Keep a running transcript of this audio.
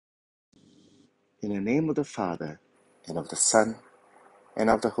In the name of the Father, and of the Son, and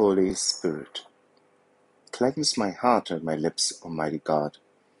of the Holy Spirit. Cleanse my heart and my lips, Almighty God,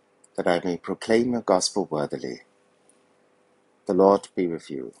 that I may proclaim your gospel worthily. The Lord be with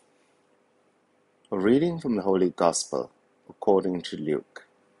you. A reading from the Holy Gospel according to Luke.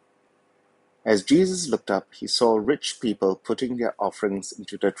 As Jesus looked up, he saw rich people putting their offerings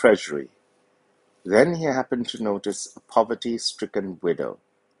into the treasury. Then he happened to notice a poverty-stricken widow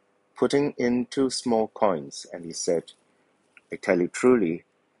putting in 2 small coins, and he said, I tell you truly,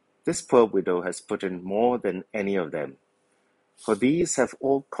 this poor widow has put in more than any of them, for these have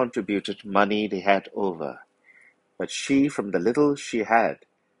all contributed money they had over, but she, from the little she had,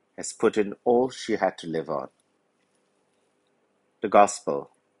 has put in all she had to live on. The Gospel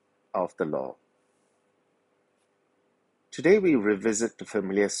of the Law. Today we revisit the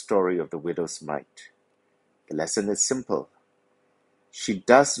familiar story of the widow's mite. The lesson is simple. She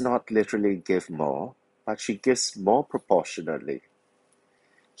does not literally give more, but she gives more proportionately.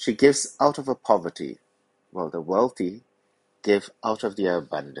 She gives out of her poverty, while the wealthy give out of their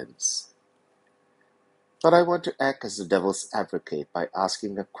abundance. But I want to act as the devil's advocate by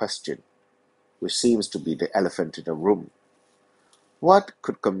asking a question, which seems to be the elephant in the room. What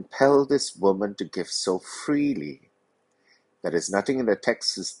could compel this woman to give so freely? There is nothing in the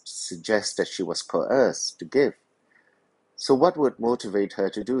text to suggest that she was coerced to give. So what would motivate her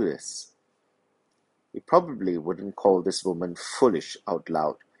to do this? We probably wouldn't call this woman foolish out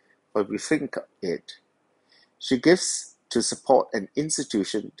loud, but we think it. She gives to support an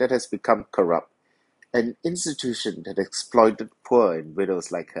institution that has become corrupt, an institution that exploited poor and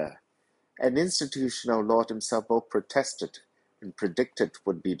widows like her, an institution our Lord himself both protested and predicted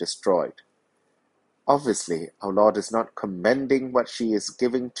would be destroyed. Obviously, our Lord is not commending what she is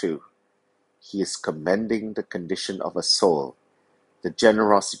giving to. He is commending the condition of her soul, the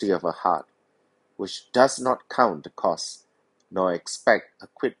generosity of her heart, which does not count the cost, nor expect a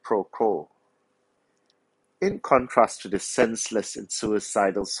quid pro quo. In contrast to this senseless and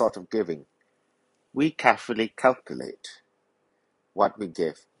suicidal sort of giving, we carefully calculate what we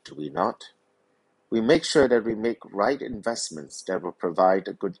give, do we not? We make sure that we make right investments that will provide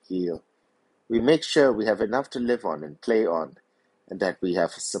a good yield. We make sure we have enough to live on and play on, and that we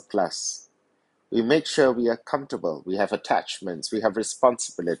have a surplus. We make sure we are comfortable, we have attachments, we have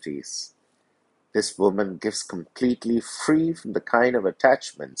responsibilities. This woman gives completely free from the kind of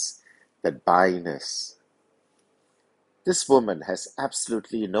attachments that bind us. This woman has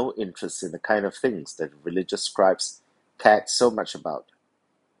absolutely no interest in the kind of things that religious scribes cared so much about.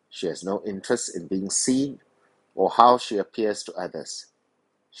 She has no interest in being seen or how she appears to others.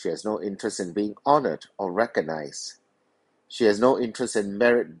 She has no interest in being honored or recognized. She has no interest in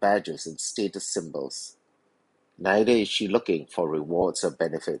merit badges and status symbols. Neither is she looking for rewards or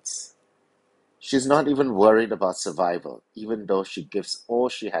benefits. She is not even worried about survival, even though she gives all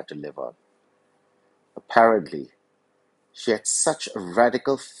she had to live on. Apparently, she had such a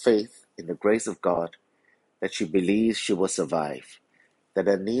radical faith in the grace of God that she believes she will survive, that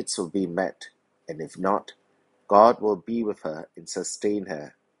her needs will be met, and if not, God will be with her and sustain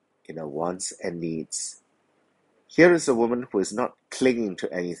her in her wants and needs. Here is a woman who is not clinging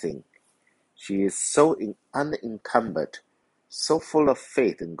to anything. She is so unencumbered, so full of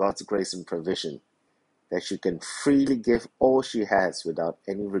faith in God's grace and provision, that she can freely give all she has without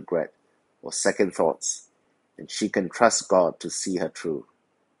any regret or second thoughts, and she can trust God to see her through.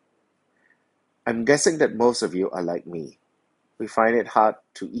 I'm guessing that most of you are like me. We find it hard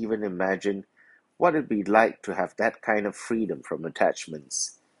to even imagine what it'd be like to have that kind of freedom from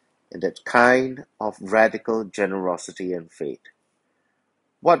attachments and that kind of radical generosity and faith.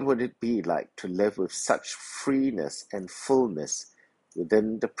 What would it be like to live with such freeness and fullness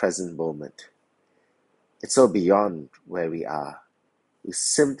within the present moment? It's so beyond where we are. We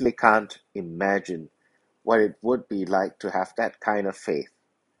simply can't imagine what it would be like to have that kind of faith.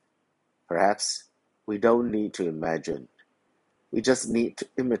 Perhaps we don't need to imagine. We just need to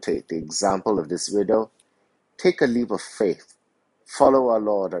imitate the example of this widow, take a leap of faith, follow our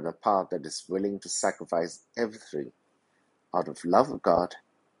Lord on a path that is willing to sacrifice everything out of love of God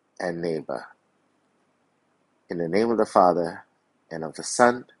and neighbor. In the name of the Father, and of the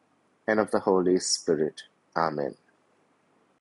Son, and of the Holy Spirit. Amen.